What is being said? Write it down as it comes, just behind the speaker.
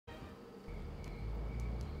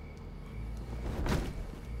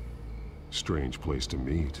Strange place to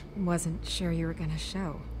meet. Wasn't sure you were gonna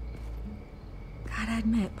show. Gotta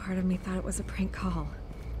admit, part of me thought it was a prank call.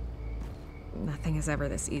 Nothing is ever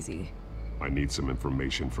this easy. I need some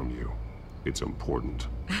information from you. It's important.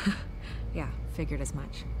 Yeah, figured as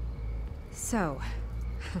much. So,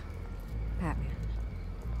 Batman.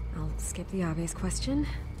 I'll skip the obvious question.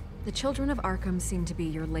 The children of Arkham seem to be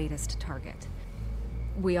your latest target.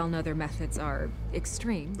 We all know their methods are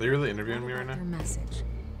extreme. Are they really interviewing me right now? Their message.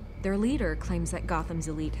 Their leader claims that Gotham's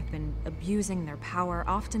elite have been abusing their power,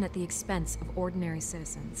 often at the expense of ordinary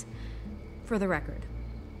citizens. For the record,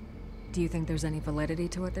 do you think there's any validity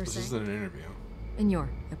to what they're saying? This isn't an interview. In your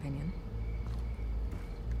opinion?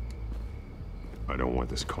 I don't want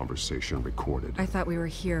this conversation recorded. I thought we were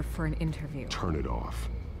here for an interview. Turn it off.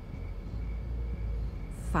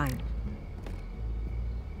 Fine.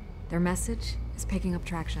 Their message is picking up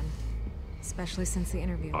traction, especially since the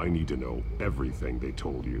interview. I need to know everything they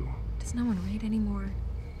told you. Does no one read anymore?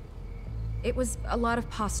 It was a lot of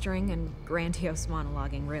posturing and grandiose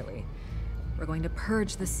monologuing, really. We're going to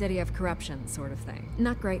purge the city of corruption, sort of thing.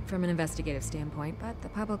 Not great from an investigative standpoint, but the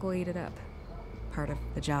public will eat it up. Part of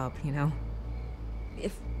the job, you know?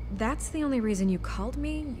 If that's the only reason you called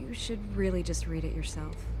me, you should really just read it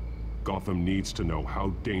yourself. Gotham needs to know how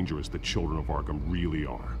dangerous the children of Arkham really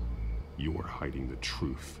are. You are hiding the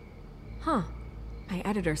truth. Huh. My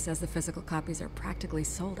editor says the physical copies are practically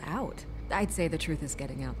sold out. I'd say the truth is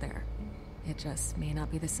getting out there. It just may not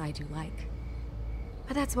be the side you like.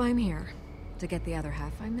 But that's why I'm here. To get the other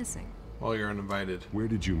half I'm missing. Well, you're uninvited. Where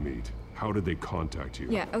did you meet? How did they contact you?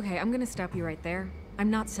 Yeah, okay, I'm gonna stop you right there. I'm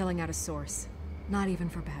not selling out a source. Not even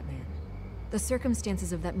for Batman. The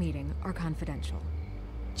circumstances of that meeting are confidential.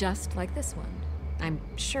 Just like this one. I'm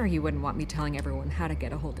sure you wouldn't want me telling everyone how to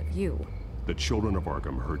get a hold of you. The children of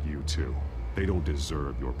Arkham hurt you too. They don't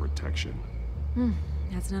deserve your protection.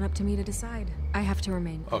 That's not up to me to decide. I have to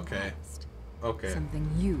remain Okay. honest. Okay. Something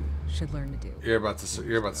you should learn to do. You're about to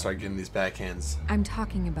start getting these backhands. I'm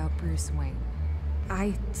talking about Bruce Wayne.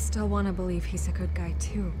 I still want to believe he's a good guy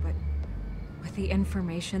too, but with the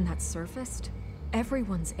information that surfaced,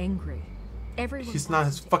 everyone's angry. Everyone He's not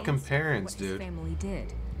his wants to fucking answer for parents, what his dude. family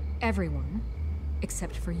did. Everyone,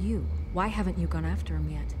 except for you. Why haven't you gone after him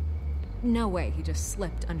yet? No way he just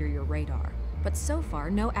slipped under your radar. But so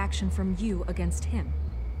far, no action from you against him.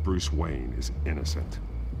 Bruce Wayne is innocent.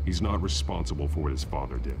 He's not responsible for what his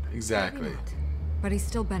father did. Exactly. Maybe not, but he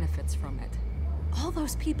still benefits from it. All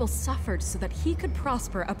those people suffered so that he could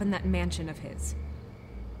prosper up in that mansion of his.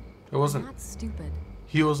 It wasn't. I'm not stupid.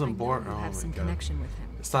 He wasn't I know born. you Oh have my some god. connection with him.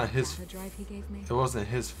 It's not his. The drive he gave me. It wasn't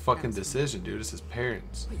his fucking That was decision, dude. It's his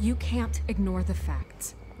parents. But you can't ignore the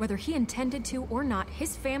facts. Whether he intended to or not,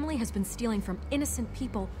 his family has been stealing from innocent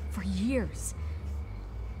people for years.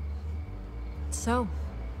 So,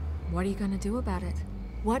 what are you gonna do about it?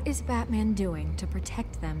 What is Batman doing to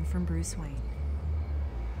protect them from Bruce Wayne?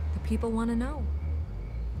 The people want to know.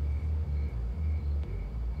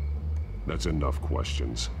 That's enough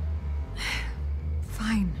questions.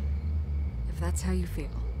 Fine. If that's how you feel.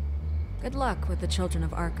 Good luck with the children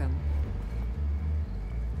of Arkham.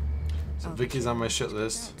 So Vicky's on my shit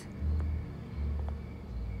list.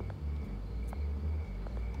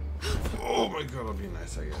 Oh my god, I'll be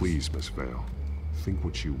nice, I guess. Please, Miss Vale. Think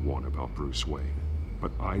what you want about Bruce Wayne.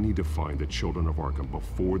 But I need to find the children of Arkham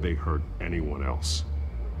before they hurt anyone else.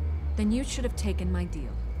 Then you should have taken my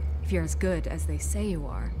deal. If you're as good as they say you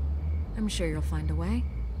are, I'm sure you'll find a way.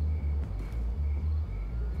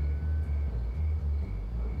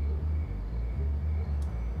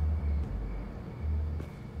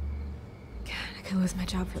 God, I could lose my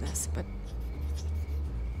job for this, but...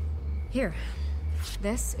 Here.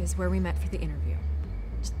 This is where we met for the interview.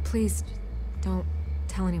 Just please, don't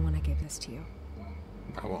tell anyone I gave this to you.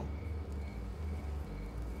 I won't.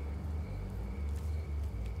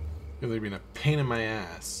 You're being a pain in my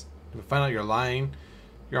ass. If I find out you're lying,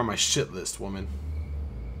 you're on my shit list, woman.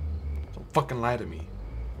 Don't fucking lie to me.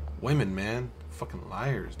 Women, man. Fucking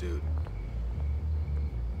liars, dude.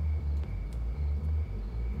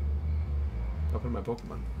 Open my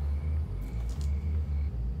Pokemon.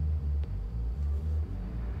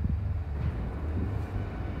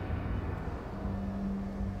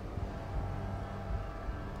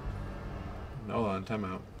 Hold on, time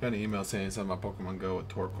out. Got an email saying something about Pokemon Go with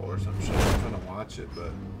Torkoal or some shit. I'm trying to watch it, but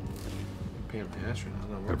I'm paying my ass right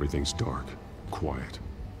now. Everything's dark, quiet.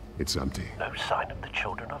 It's empty. No sign of the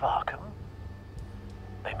children of Arkham?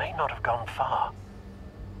 They may not have gone far.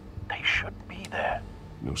 They should be there.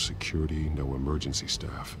 No security, no emergency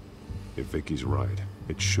staff. If Vicky's right,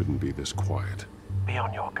 it shouldn't be this quiet. Be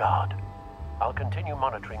on your guard. I'll continue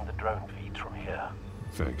monitoring the drone feeds from here.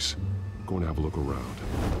 Thanks. Going to have a look around.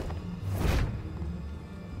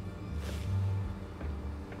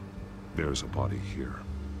 There's a body here.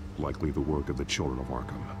 Likely the work of the Children of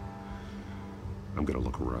Arkham. I'm gonna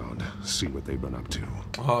look around, see what they've been up to.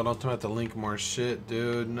 Oh, don't tell me I have to link more shit,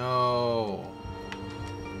 dude. No.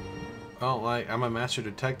 I'm a master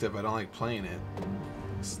detective. I don't like playing it.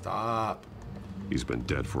 Stop. He's been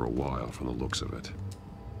dead for a while from the looks of it.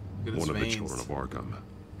 Look at his One of the veins. Children of Arkham.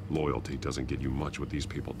 Loyalty doesn't get you much with these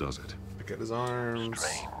people, does it? Look at his arms.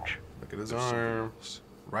 Strange. Look at his There's something arm. else.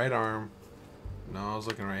 Right arm. No, I was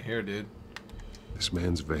looking right here, dude. This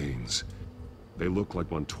man's veins. They look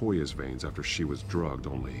like Montoya's veins after she was drugged,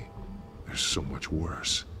 only they're so much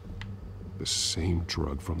worse. The same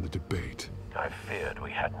drug from the debate. I feared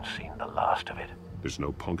we hadn't seen the last of it. There's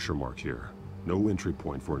no puncture mark here. No entry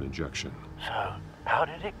point for an injection. So, how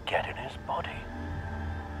did it get in his body?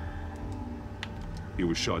 He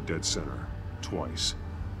was shot dead center. Twice.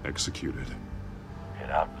 Executed. It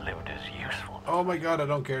outlived his usefulness. Oh my god, I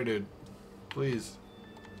don't care, dude. Please.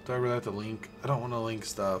 Do I really have to link? I don't want to link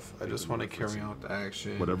stuff. I just want to carry on with the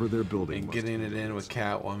action. Whatever they're building. And getting it in with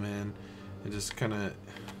Catwoman. And just kind of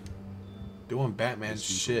doing Batman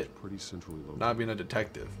shit. Pretty centrally located. Not being a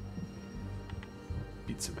detective.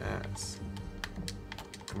 Beat some ass.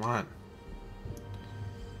 Come on.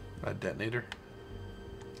 A detonator?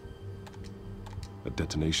 A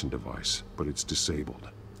detonation device, but it's disabled.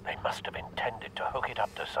 They must have intended to hook it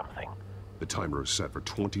up to something. The timer is set for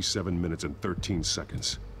 27 minutes and 13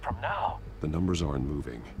 seconds. From now, The numbers aren't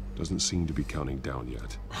moving. Doesn't seem to be counting down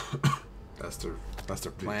yet. That's their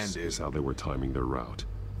plan, This dude. is how they were timing their route.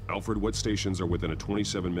 Alfred, what stations are within a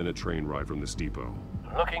 27-minute train ride from this depot?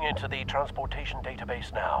 looking into the transportation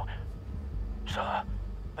database now. Sir,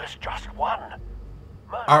 there's just one.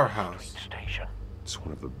 Our Mercy house. Street Station. It's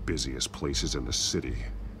one of the busiest places in the city.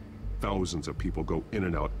 Thousands of people go in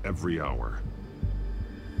and out every hour.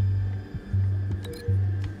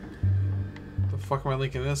 What the fuck am I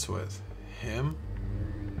linking this with? Him?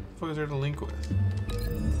 What the fuck is there to link with?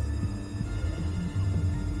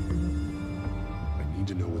 I need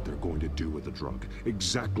to know what they're going to do with the drug.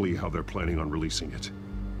 Exactly how they're planning on releasing it.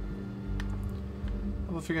 I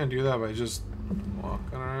don't know if you're gonna do that by just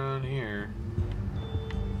walking around here.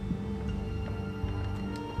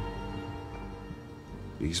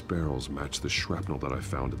 These barrels match the shrapnel that I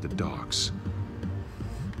found at the docks.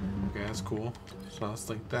 Okay, that's cool. So let's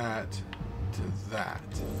link that to that.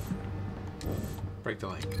 Break the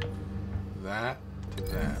link. That to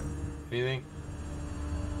that. Anything?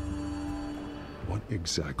 What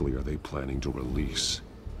exactly are they planning to release?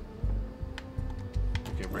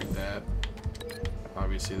 Okay, break that.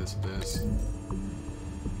 Obviously this with this.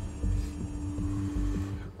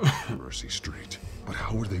 Mercy Street. But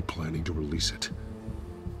how are they planning to release it?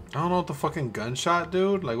 I don't know what the fucking gunshot,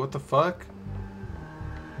 dude. Like, what the fuck?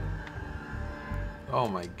 Oh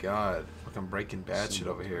my god. Fucking Breaking Bad shit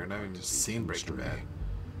over here. I haven't even seen Breaking Bad.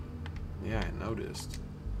 Yeah, I noticed.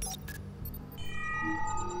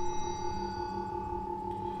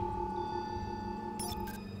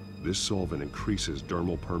 This solvent increases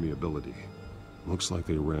dermal permeability. Looks like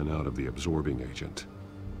they ran out of the absorbing agent.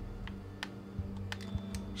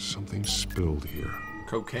 Something spilled here.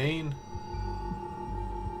 Cocaine?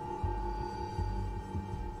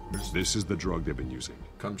 This is the drug they've been using.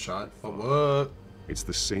 Cum shot. Oh, what? It's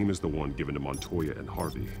the same as the one given to Montoya and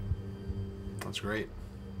Harvey. That's great.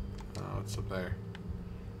 Oh, it's up there.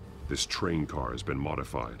 This train car has been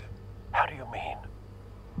modified. How do you mean?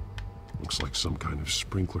 Looks like some kind of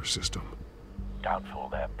sprinkler system. Doubtful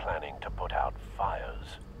they're planning to put out fires.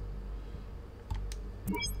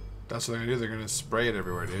 That's what they're gonna do. They're gonna spray it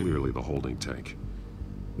everywhere, dude. Clearly the holding tank.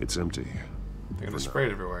 It's empty. They're gonna spray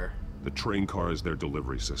it everywhere. The train car is their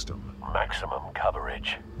delivery system. Maximum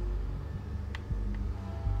coverage.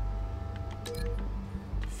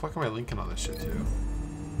 The fuck am I linking all this shit to?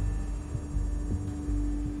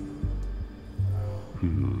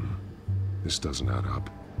 This doesn't add up.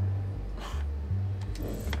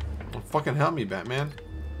 Well, fucking help me, Batman.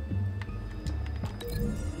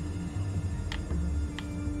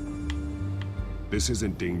 This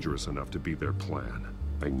isn't dangerous enough to be their plan.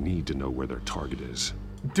 I need to know where their target is.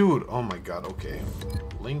 Dude, oh my god, okay.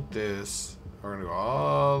 Link this. We're gonna go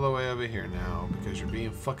all the way over here now because you're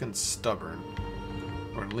being fucking stubborn.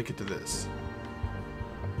 We're gonna link it to this.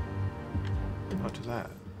 What to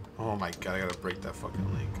that? Oh my god, I gotta break that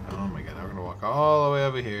fucking link. Oh my god, now we're gonna walk all the way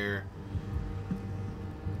over here.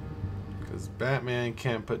 Because Batman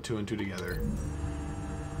can't put two and two together.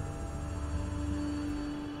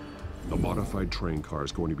 The modified train car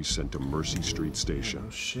is going to be sent to Mercy Street Oh Station.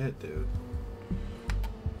 shit, dude.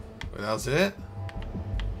 Wait, that was it?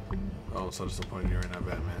 Oh, so disappointed you right now,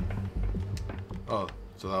 Batman. Oh,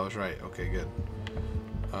 so that was right. Okay, good.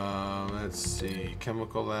 Let's see.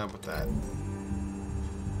 Chemical lab with that.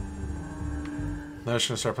 Now I'm just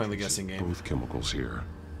gonna start playing the guessing game. Both chemicals here.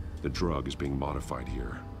 The drug is being modified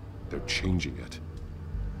here. They're changing it.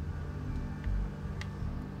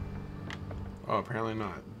 Oh, apparently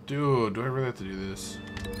not. Dude, do I really have to do this?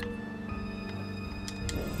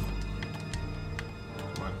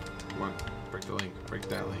 Come on, come on. Break the link. Break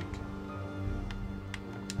that link.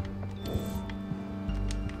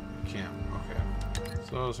 Can't. Okay.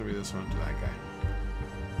 So this will be this one to that guy.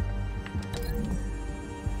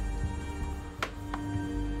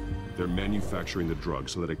 They're manufacturing the drug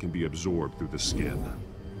so that it can be absorbed through the skin.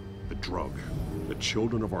 The drug. The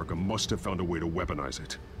children of Arkham must have found a way to weaponize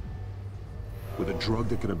it. With a drug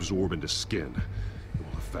that can absorb into skin, it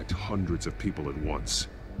will affect hundreds of people at once.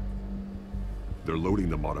 They're loading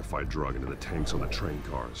the modified drug into the tanks on the train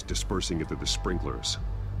cars, dispersing it through the sprinklers.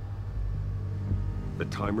 The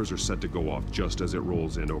timers are set to go off just as it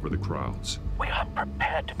rolls in over the crowds. We aren't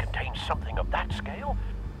prepared to contain something of that scale.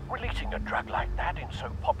 Releasing a drug like that in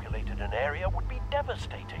so populated an area would be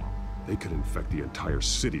devastating. They could infect the entire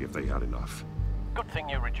city if they had enough. Good thing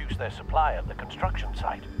you reduced their supply at the construction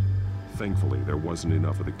site. Thankfully, there wasn't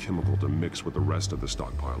enough of the chemical to mix with the rest of the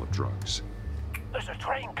stockpile of drugs. There's a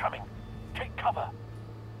train coming. Take cover.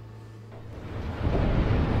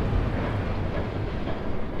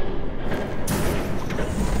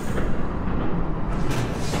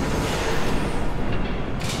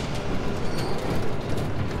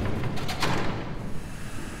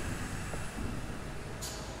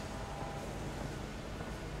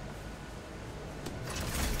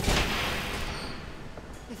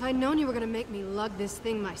 If I'd known you were gonna make me lug this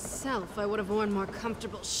thing myself, I would have worn more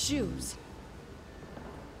comfortable shoes.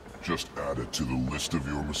 Just add it to the list of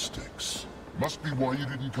your mistakes. Must be why you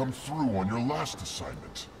didn't come through on your last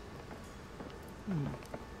assignment.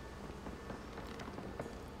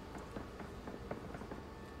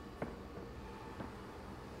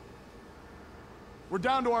 We're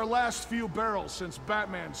down to our last few barrels since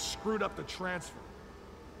Batman screwed up the transfer.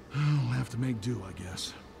 We'll have to make do, I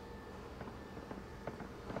guess.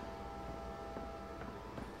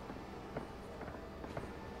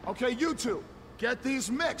 Okay, you two, get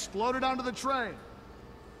these mixed, loaded onto the train.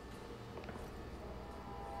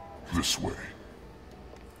 This way.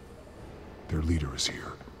 Their leader is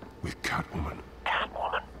here, with Catwoman.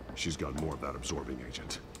 Catwoman? She's got more of that absorbing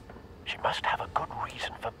agent. She must have a good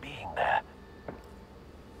reason for being there.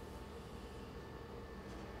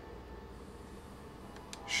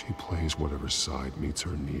 She plays whatever side meets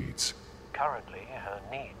her needs. Currently, her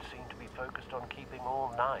needs seem to be focused on keeping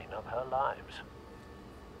all 9 of her lives.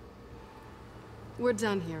 We're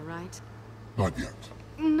done here, right? Not yet.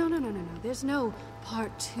 No. There's no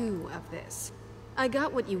part 2 of this. I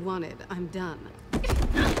got what you wanted. I'm done.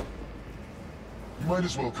 You might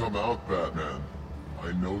as well come out, Batman.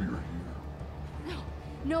 I know you're here.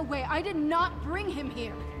 No way. I did not bring him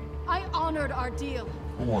here. I honored our deal.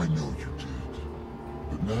 Oh, I know you did.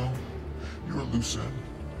 But now, you're a loose end.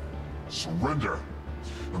 Surrender!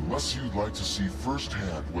 Unless you'd like to see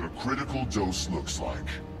firsthand what a critical dose looks like.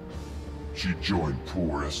 She joined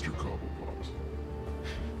poor Esther Cobblepot.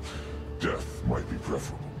 Death might be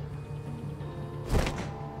preferable.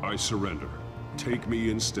 I surrender. Take me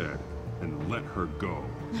instead, and let her go.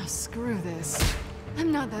 Now screw this. I'm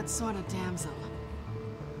not that sort of damsel.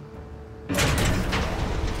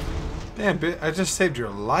 Damn, bitch, I just saved your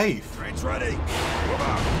life. Train's ready. Move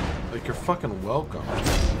out. Like, you're fucking welcome.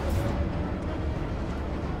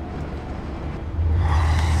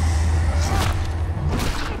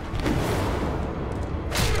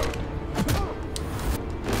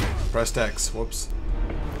 Pressed X. Whoops.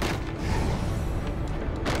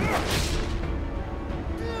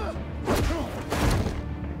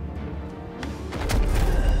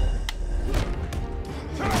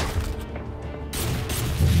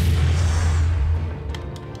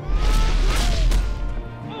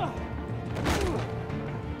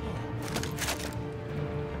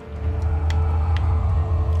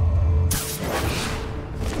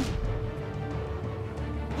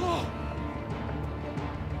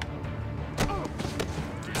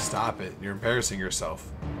 Stop it. You're embarrassing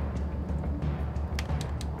yourself.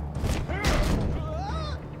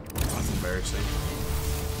 That's embarrassing.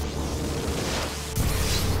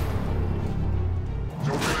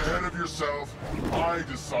 Don't get ahead of yourself. I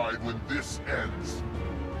decide when this ends.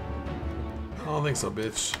 I don't think so,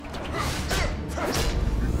 bitch.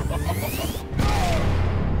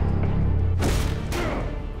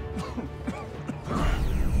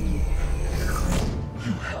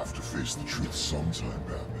 You have to face the truth sometime,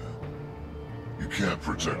 Batman. can't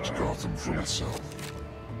protect Gotham from itself.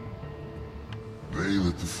 They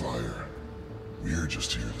lit the fire. We're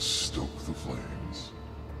just here to stoke the flames.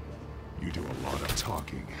 You do a lot of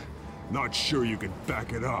talking. Not sure you can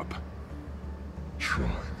back it up. Try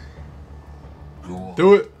me. Go on.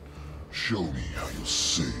 Do it. Show me how you'll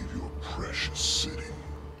save your precious city.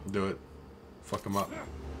 Do it. Fuck him up.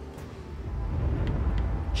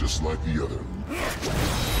 Just like the other.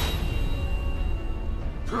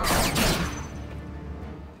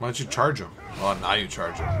 Why don't you charge him? Oh, now you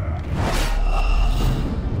charge him.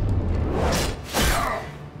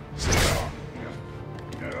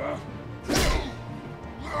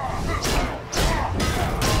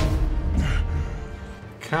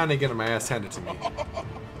 Kinda getting my ass handed to me.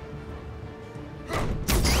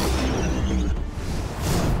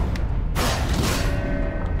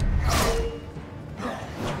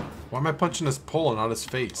 Why am I punching this pole and not his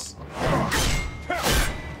face?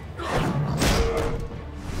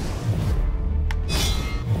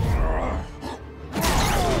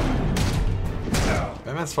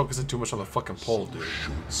 Batman's focusing too much on the fucking pole, dude.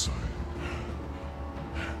 Short side.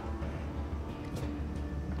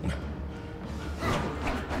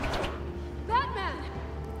 Batman!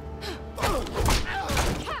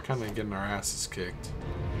 Kinda getting our asses kicked.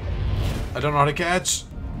 I don't know how to catch.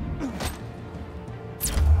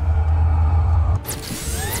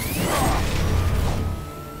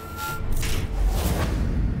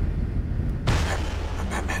 I'm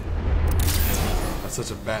Batman. That's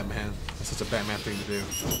such a Batman. That's such a Batman thing to do.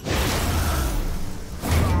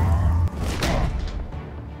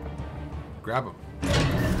 Grab him.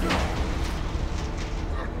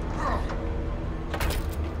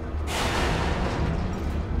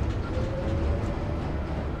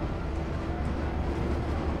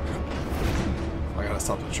 I gotta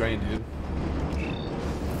stop the train, dude.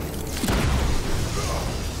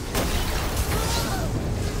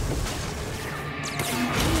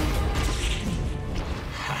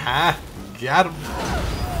 Haha, got him.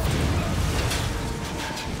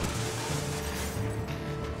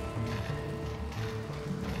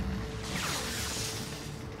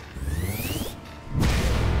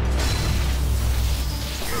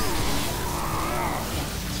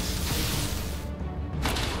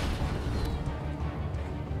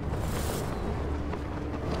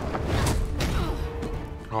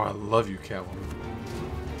 Oh, I love you, Catwoman.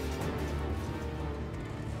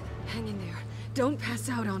 Hang in there. Don't pass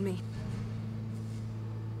out on me.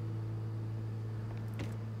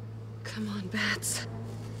 Come on, Bats.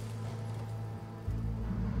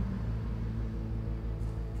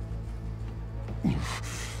 Dude,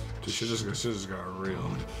 she just got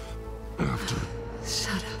real.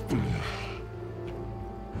 Shut up.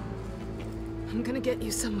 I'm gonna get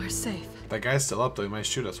you somewhere safe. That guy's still up though, he might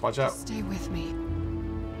shoot us. Watch out. Stay with me.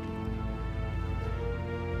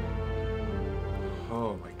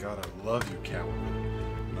 Oh my god, I love you, Catwoman.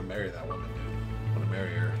 I'm gonna marry that woman, dude. I'm gonna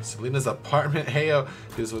marry her. Selina's apartment. Heyo.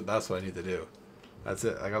 That's what I need to do. That's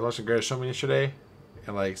it. Like I was watching Greatest Showman yesterday,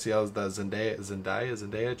 and like see how that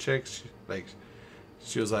Zendaya chick,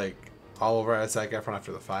 she was like all over at Zac Efron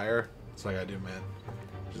after the fire. That's what I gotta do, man.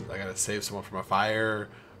 I gotta save someone from a fire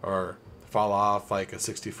or fall off like a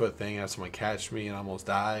 60-foot thing, have someone catch me and almost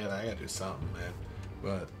die. I gotta do something, man.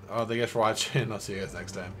 But thank you guys for watching. I'll see you guys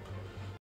next time.